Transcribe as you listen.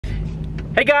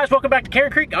Hey guys, welcome back to Cairn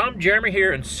Creek. I'm Jeremy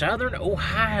here in Southern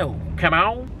Ohio. Come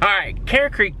on. All right, Cairn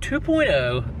Creek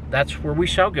 2.0, that's where we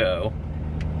shall go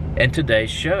in today's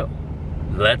show.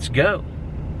 Let's go.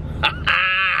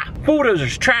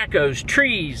 Bulldozers, tracos,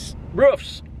 trees,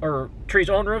 roofs, or trees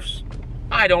on roofs.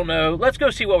 I don't know. Let's go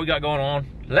see what we got going on.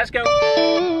 Let's go.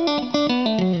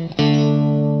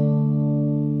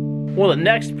 One of the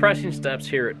next pressing steps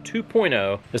here at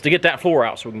 2.0 is to get that floor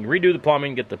out so we can redo the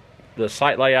plumbing, get the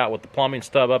site layout with the plumbing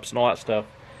stub ups and all that stuff.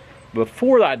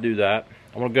 Before I do that,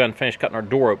 I'm going to go ahead and finish cutting our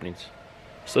door openings.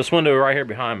 So this window right here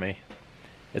behind me,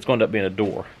 it's going to end up being a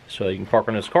door. So you can park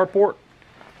on this carport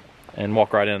and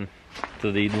walk right in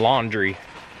to the laundry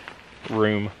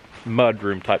room, mud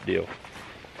room type deal.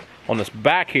 On this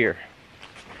back here,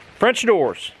 French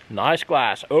doors, nice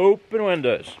glass, open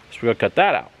windows. So we're going to cut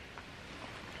that out.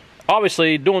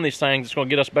 Obviously, doing these things, it's going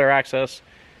to get us better access.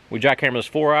 We jackhammer this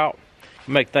floor out,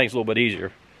 make things a little bit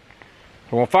easier.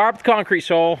 We're going to fire up the concrete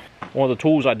saw, one of the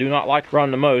tools I do not like to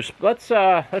run the most. Let's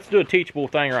do a teachable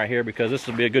thing right here because this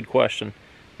will be a good question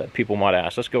that people might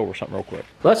ask. Let's go over something real quick.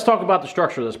 Let's talk about the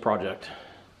structure of this project.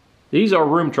 These are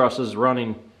room trusses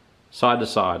running side to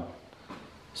side.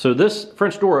 So this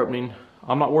French door opening,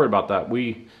 I'm not worried about that.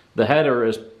 The header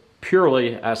is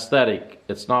purely aesthetic.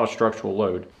 It's not a structural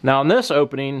load. Now in this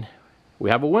opening, we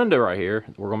have a window right here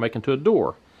that we're going to make into a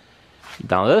door.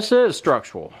 Now this is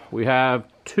structural. We have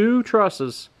two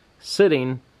trusses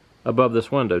sitting above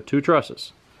this window, two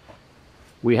trusses.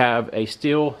 We have a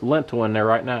steel lintel in there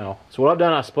right now. So what I've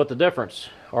done, I split the difference.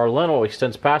 Our lintel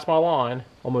extends past my line,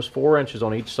 almost 4 inches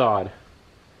on each side.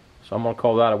 So I'm going to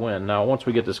call that a win. Now once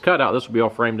we get this cut out, this will be all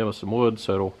framed in with some wood,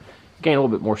 so it'll gain a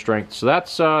little bit more strength. So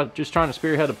that's just trying to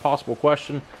spearhead a possible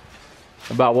question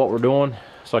about what we're doing.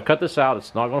 So I cut this out.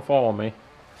 It's not going to fall on me,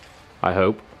 I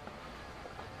hope.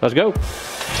 Let's go.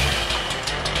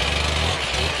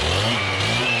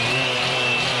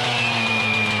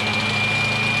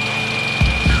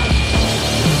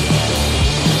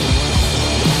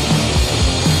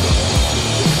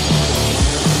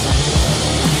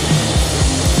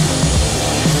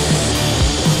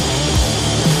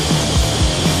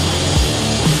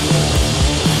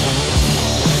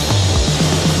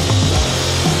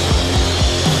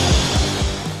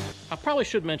 I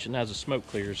should mention as the smoke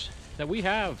clears that we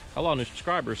have a lot of new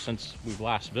subscribers since we've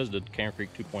last visited Cairn Creek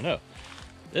 2.0.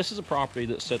 This is a property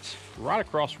that sits right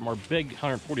across from our big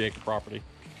 140 acre property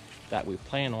that we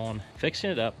plan on fixing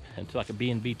it up into like a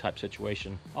B&B type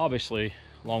situation. Obviously,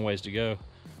 long ways to go,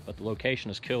 but the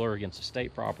location is killer against the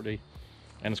state property,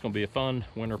 and it's going to be a fun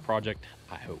winter project,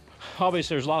 I hope.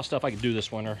 Obviously, there's a lot of stuff I could do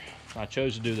this winter. I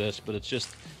chose to do this, but it's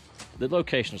just, the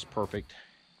location is perfect.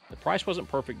 The price wasn't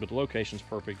perfect, but the location's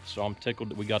perfect, so I'm tickled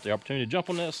that we got the opportunity to jump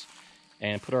on this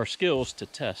and put our skills to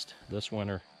test this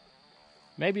winter.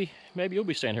 Maybe you'll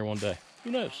be staying here one day.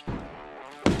 Who knows?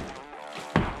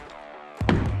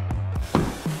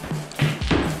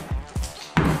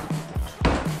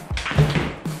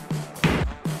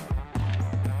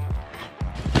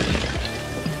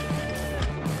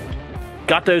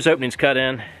 Got those openings cut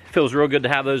in. Feels real good to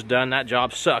have those done. That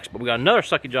job sucks, but we got another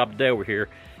sucky job today over here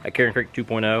at Cairn Creek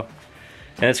 2.0,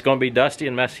 and it's going to be dusty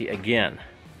and messy again.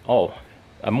 Oh,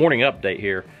 a morning update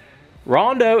here.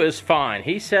 Rondo is fine.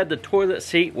 He said the toilet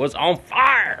seat was on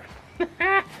fire.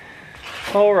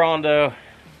 Oh, Rondo.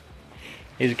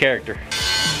 He's a character.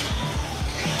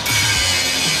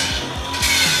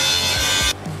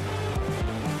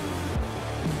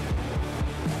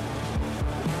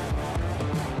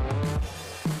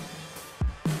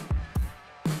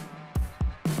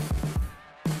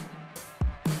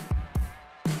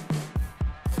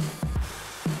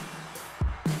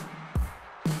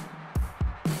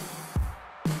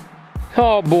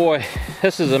 Oh boy,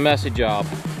 this is a messy job.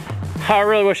 I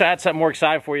really wish I had something more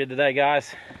exciting for you today,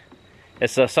 guys.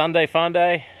 It's a Sunday fun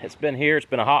day. It's been here, it's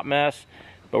been a hot mess,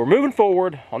 but we're moving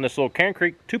forward on this little Cairn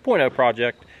Creek 2.0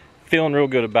 project. Feeling real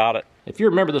good about it. If you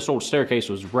remember, this old staircase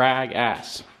was rag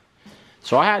ass.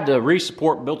 So I had to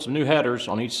re-support, build some new headers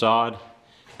on each side,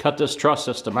 cut this truss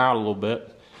system out a little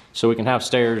bit so we can have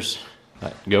stairs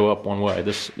that go up one way.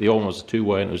 The old one was a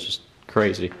two-way and it was just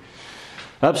crazy.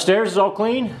 Upstairs is all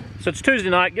clean. So it's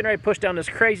Tuesday night, getting ready to push down this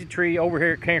crazy tree over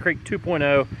here at Cairn Creek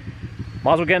 2.0.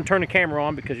 Might as well get and turn the camera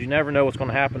on because you never know what's going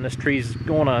to happen. This tree's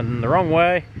going in the wrong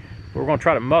way. We're going to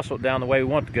try to muscle it down the way we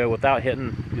want it to go without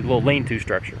hitting the little lean-to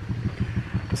structure.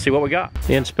 Let's see what we got.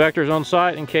 The inspector's on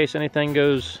site in case anything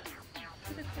goes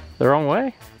the wrong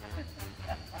way.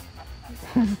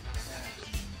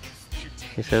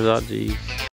 He says, oh geez.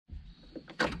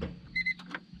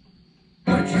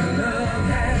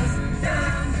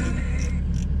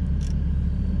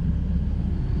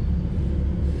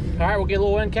 right, we'll get a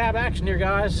little end cap action here,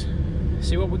 guys.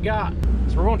 See what we got.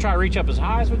 So we're gonna try to reach up as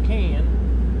high as we can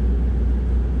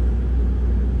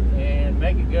and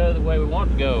make it go the way we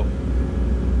want it to go.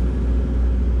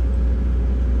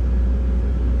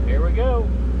 Here we go.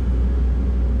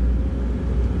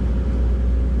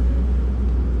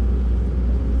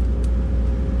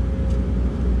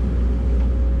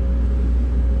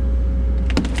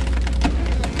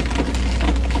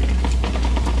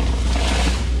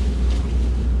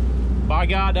 By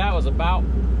God, that was about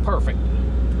perfect.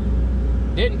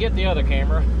 Didn't get the other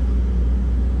camera.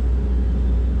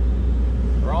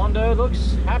 Rondo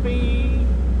looks happy.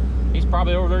 He's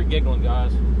probably over there giggling,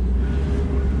 guys.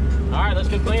 All right, let's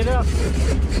go clean it up.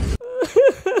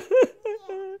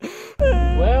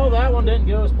 Well, that one didn't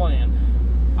go as planned.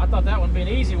 I thought that one would be an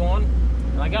easy one,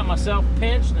 and I got myself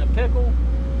pinched in a pickle,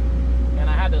 and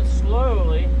I had to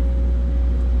slowly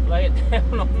lay it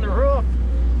down on the roof.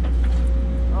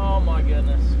 Oh my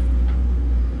goodness.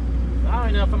 I don't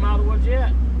even know if I'm out of the woods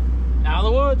yet. Out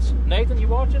of the woods. Nathan, you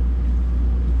watching?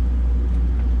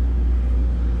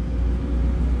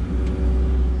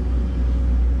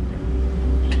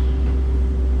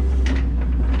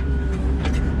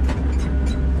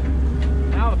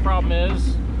 Now the problem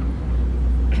is,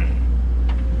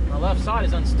 my left side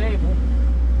is unstable.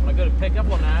 When I go to pick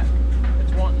up on that,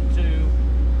 it's wanting to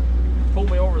pull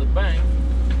me over the bank.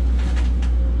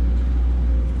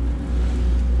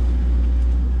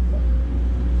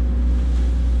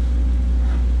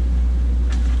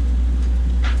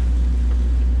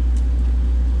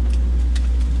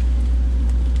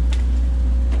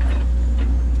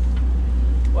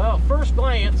 First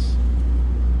glance,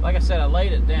 like I said, I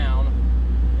laid it down.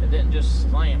 It didn't just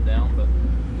slam down, but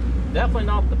definitely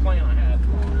not the plan I had.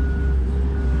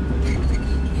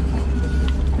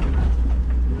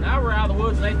 Now we're out of the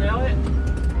woods, Nathan Elliott.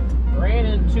 Ran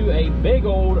into a big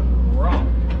old rock.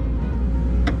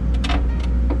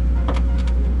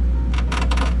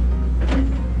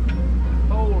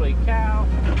 Holy cow.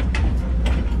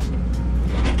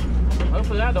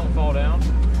 Hopefully that don't fall down.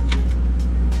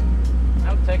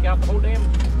 That would take out the whole damn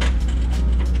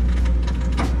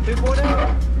 2.0.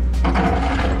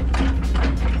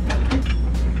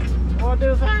 What do I do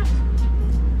with that?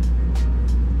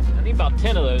 I need about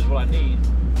 10 of those, what I need,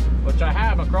 which I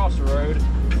have across the road,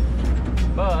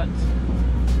 but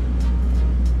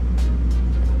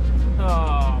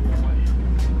oh boy.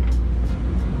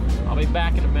 I'll be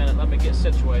back in a minute. Let me get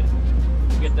situated.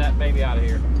 Get that baby out of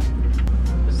here.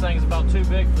 This thing's about too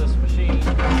big for this machine.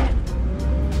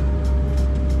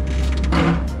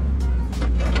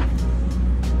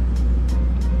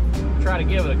 Try to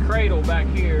give it a cradle back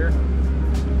here,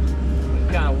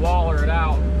 kind of waller it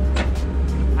out,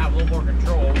 have a little more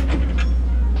control.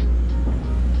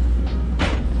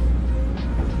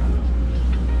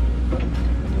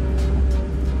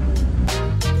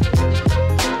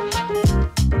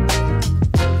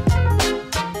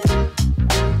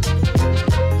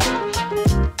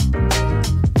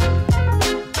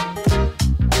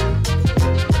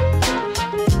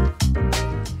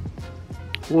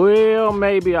 Well,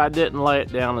 maybe I didn't lay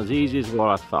it down as easy as what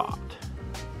I thought.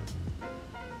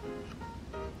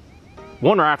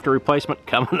 One rafter replacement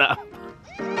coming up.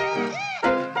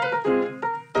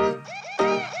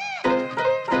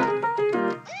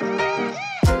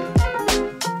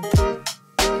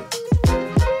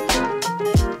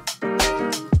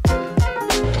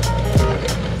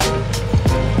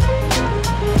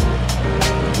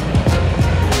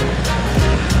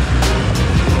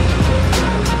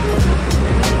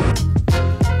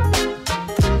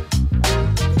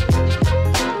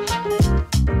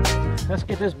 Let's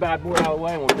get this bad boy out of the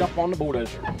way and we'll jump on the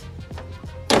bulldozer.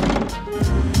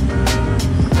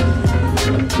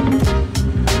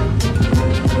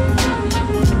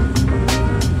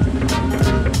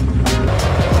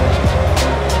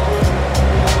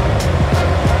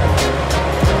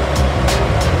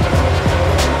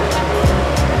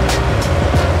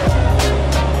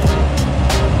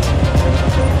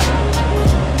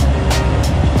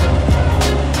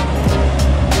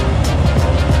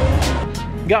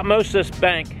 Got most of this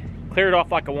bank cleared off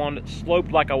like I wanted it,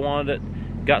 sloped like I wanted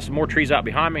it. Got some more trees out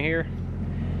behind me here.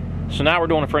 So now we're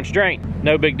doing a French drain.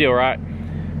 No big deal, right?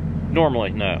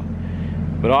 Normally, no.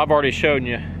 But I've already shown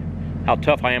you how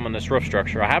tough I am on this roof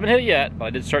structure. I haven't hit it yet, but I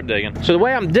did start digging. So the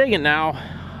way I'm digging now,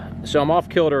 so I'm off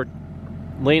kilter,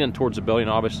 leaning towards the building,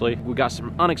 obviously. We got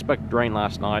some unexpected rain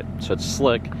last night, so it's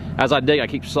slick. As I dig, I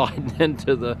keep sliding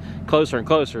into the closer and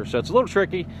closer, so it's a little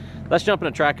tricky. Let's jump in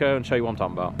a track hoe and show you what I'm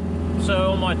talking about.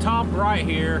 So on my top right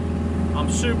here, I'm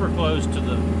super close to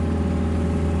the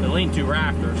lean-to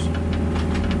rafters.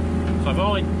 So I've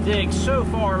only digged so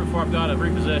far before I've got to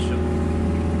reposition.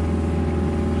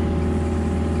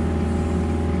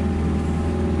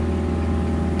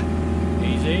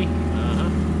 Easy.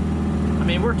 I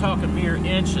mean, we're talking mere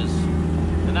inches.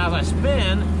 And as I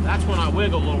spin, that's when I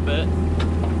wiggle a little bit,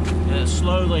 and it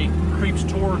slowly creeps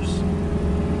towards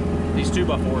these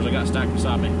 2x4s I got stacked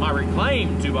beside me. My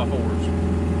reclaimed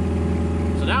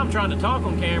 2x4s. So now I'm trying to talk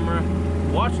on camera,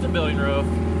 watch the building roof,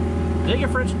 dig a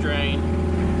French drain.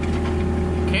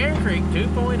 Cairn Creek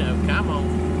 2.0, come on.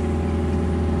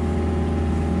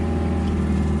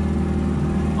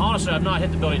 Honestly, I've not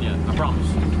hit the building yet, I promise.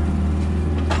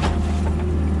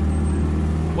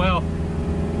 Well,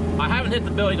 I haven't hit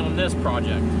the building on this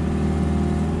project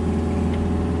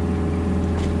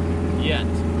yet.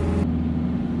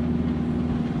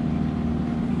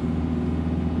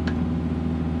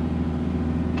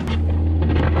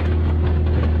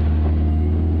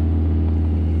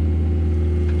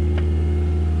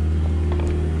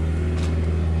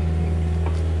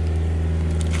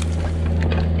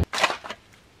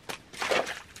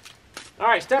 All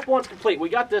right, step one's complete. We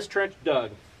got this trench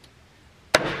dug.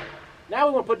 Now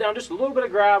we're going to put down just a little bit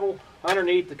of gravel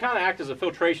underneath to kind of act as a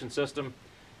filtration system,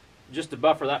 just to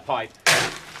buffer that pipe.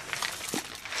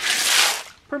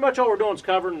 Pretty much all we're doing is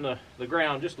covering the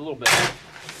ground just a little bit.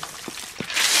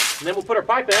 And then we'll put our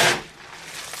pipe in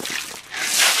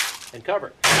and cover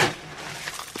it.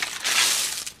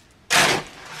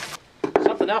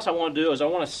 Something else I want to do is I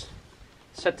want to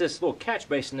set this little catch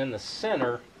basin in the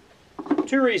center.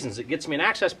 2 reasons. It gets me an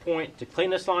access point to clean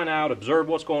this line out, observe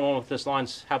what's going on with this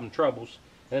line's having troubles.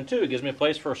 And then 2, it gives me a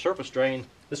place for a surface drain.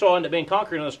 This will end up being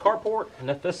concrete on this carport, and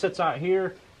if this sits out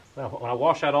here, when I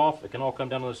wash that off, it can all come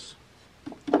down to this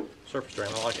surface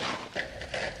drain. I like it.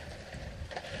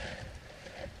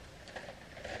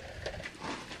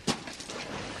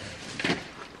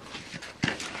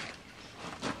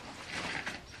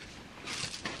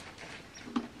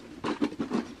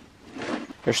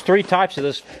 There's 3 types of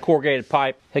this corrugated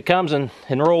pipe. It comes in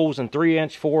rolls in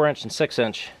 3-inch, 4-inch, and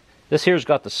 6-inch. This here's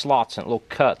got the slots and little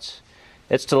cuts.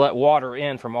 It's to let water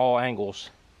in from all angles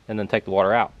and then take the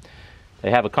water out.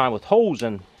 They have a kind with holes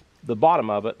in the bottom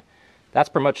of it. That's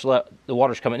pretty much let the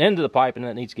water's coming into the pipe and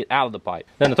then it needs to get out of the pipe.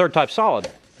 Then the 3rd type's solid.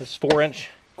 This is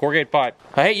 4-inch corrugated pipe.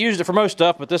 I hate using it for most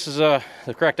stuff, but this is the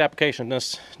correct application in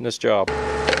this job.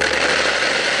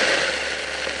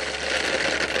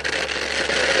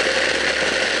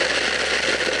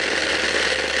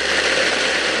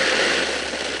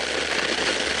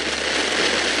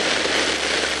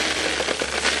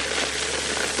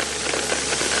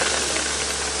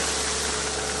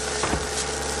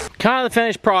 Kind of the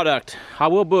finished product. I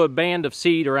will put a band of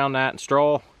seed around that and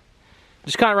straw.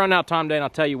 Just kind of running out of time today, and I'll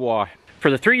tell you why. For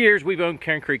the 3 years we've owned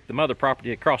Cairn Creek, the mother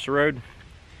property across the road,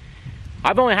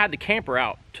 I've only had the camper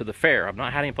out to the fair. I've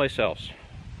not had any place else.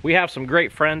 We have some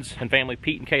great friends and family,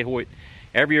 Pete and Kate Hoyt.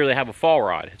 Every year they have a fall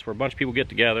ride. It's where a bunch of people get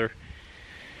together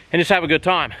and just have a good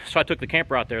time. So I took the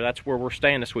camper out there. That's where we're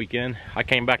staying this weekend. I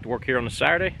came back to work here on a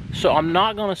Saturday. So I'm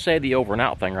not gonna say the over and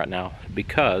out thing right now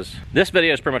because this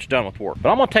video is pretty much done with work. But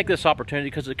I'm gonna take this opportunity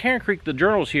because the Cairn Creek, the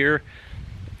journals here,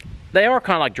 they are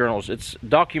kind of like journals. It's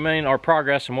documenting our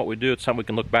progress and what we do. It's something we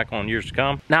can look back on in years to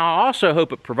come. Now, I also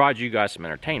hope it provides you guys some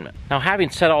entertainment. Now,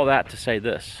 having said all that to say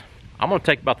this, I'm gonna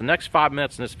take about the next 5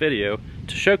 minutes in this video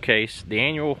to showcase the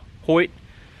annual Hoyt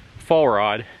fall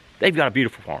ride. They've got a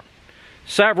beautiful farm.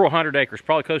 Several hundred acres,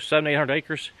 probably close to 700, 800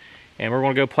 acres. And we're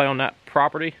gonna go play on that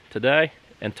property today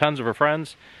and tons of our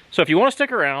friends. So if you wanna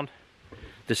stick around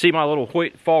to see my little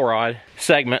Hoyt fall ride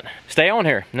segment, stay on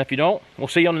here. And if you don't, we'll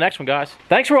see you on the next one, guys.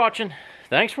 Thanks for watching.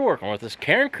 Thanks for working with us.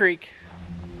 Cairn Creek,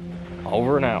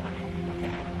 over and out.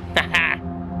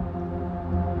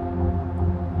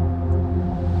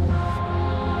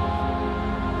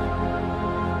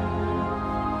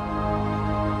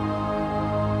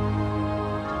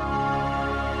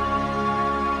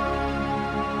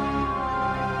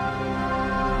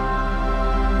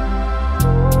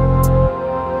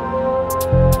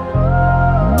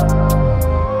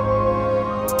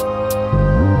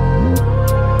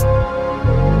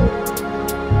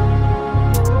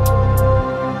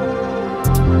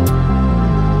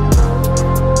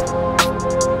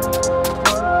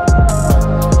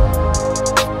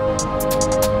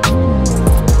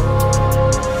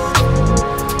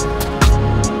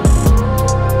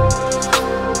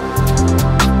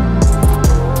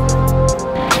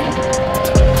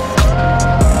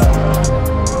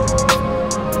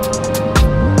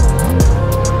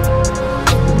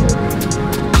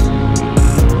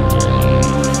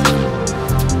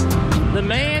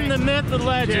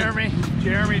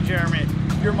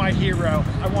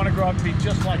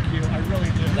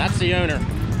 That's the owner.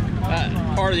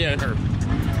 Part of the owner.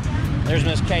 There's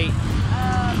Miss Kate.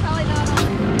 Probably not on.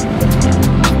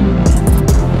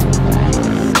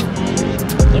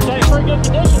 Looks like pretty good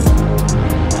condition.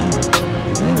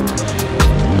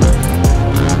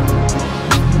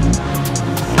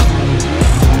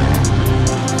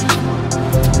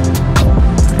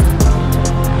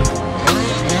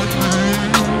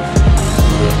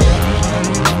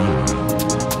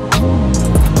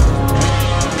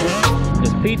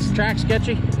 Is Pete's track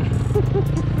sketchy?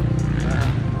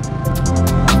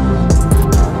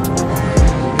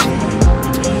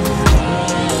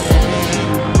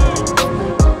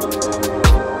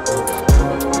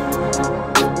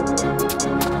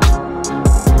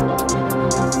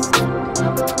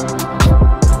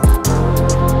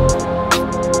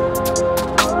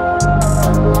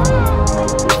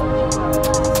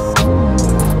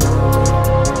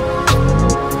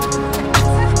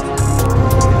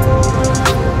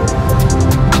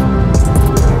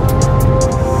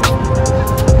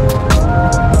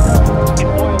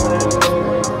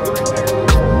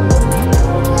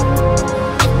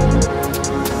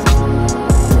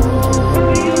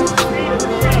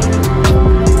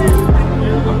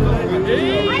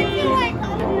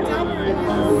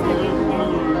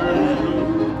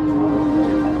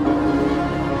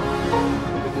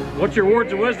 What's your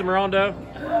words of wisdom, Rondo?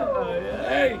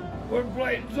 Hey, we're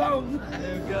playing songs.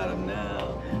 They've got him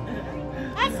now.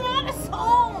 That's not a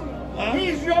song.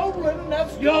 He's yodeling,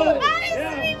 that's good. That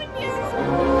is